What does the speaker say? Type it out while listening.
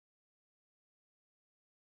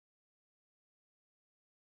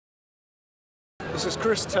This is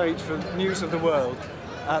Chris Tate for News of the World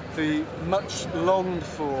at the much longed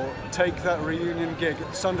for Take That reunion gig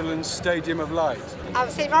at Sunderland's Stadium of Light.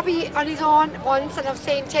 I've seen Robbie on his own once, and I've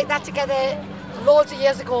seen Take That together loads of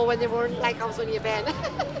years ago when they weren't, like, I was only a band.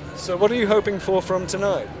 So what are you hoping for from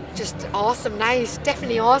tonight? Just awesome, nice,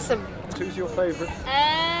 definitely awesome. Who's your favourite?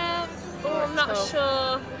 I'm not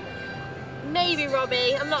sure. Maybe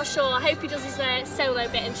Robbie, I'm not sure. I hope he does his solo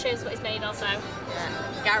bit and shows what he's made of though.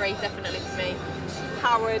 Yeah, Gary, definitely for me.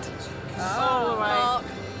 Howard. Oh, right.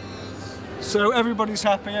 So everybody's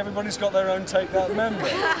happy, everybody's got their own Take That member.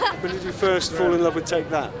 When did you first fall in love with Take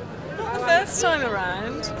That? Not the first time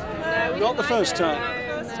around. No, Not the first time?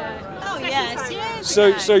 Oh, yes.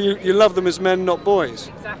 So you love them as men, not boys?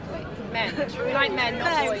 Exactly. Men. We like men,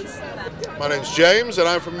 not boys. My name's James and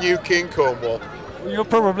I'm from Newquay in Cornwall. You're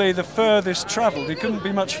probably the furthest travelled. You couldn't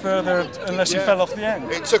be much further unless you fell off the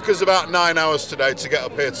end. It took us about 9 hours today to get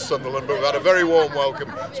up here to Sunderland, but we've had a very warm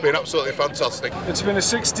welcome. It's been absolutely fantastic. It's been a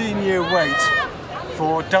 16-year wait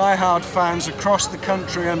for die-hard fans across the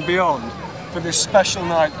country and beyond for this special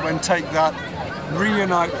night when Take That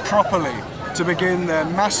reunite properly to begin their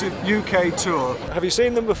massive UK tour. Have you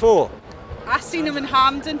seen them before? I've seen him in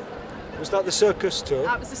Hampden. Was that the circus tour?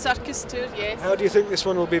 That was the circus tour, yes. How do you think this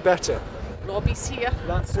one will be better? Robbie's here.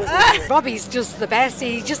 That's it. Robbie's just the best.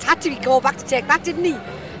 He just had to go back to Take That, didn't he?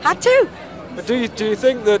 Had to. But do you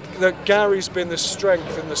think that Gary's been the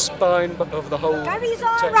strength and the spine of the whole? Gary's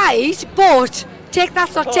all right, but Take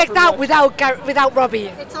That's not Take That without Robbie.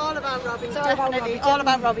 It's all about Robbie, It's all about definitely. Robbie, All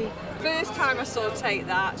about Robbie. First time I saw Take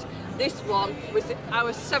That, this one was, I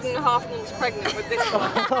was 7.5 months pregnant with this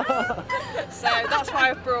one. So that's why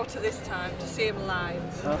I've brought it this time, to see him live.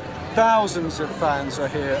 Thousands of fans are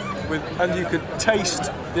here, and you could taste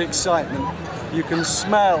the excitement. You can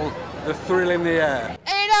smell the thrill in the air.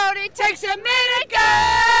 It only takes a minute, girl,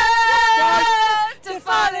 to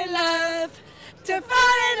fall in love, to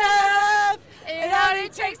fall in love. It only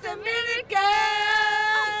takes a minute, girl.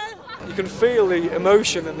 You can feel the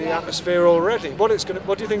emotion and the atmosphere already. What do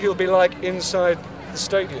you think it'll be like inside the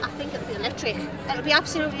stadium? I think it'll be electric. It'll be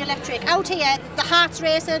absolutely electric. Out here, the heart's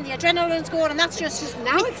racing, the adrenaline's going, and that's just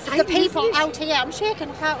now exciting. the people out here. I'm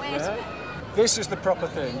shaking, can't wait. Yeah. This is the proper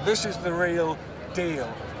thing. This is the real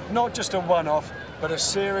deal. Not just a one-off, but a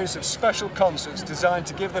series of special concerts designed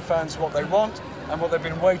to give the fans what they want and what they've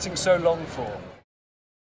been waiting so long for.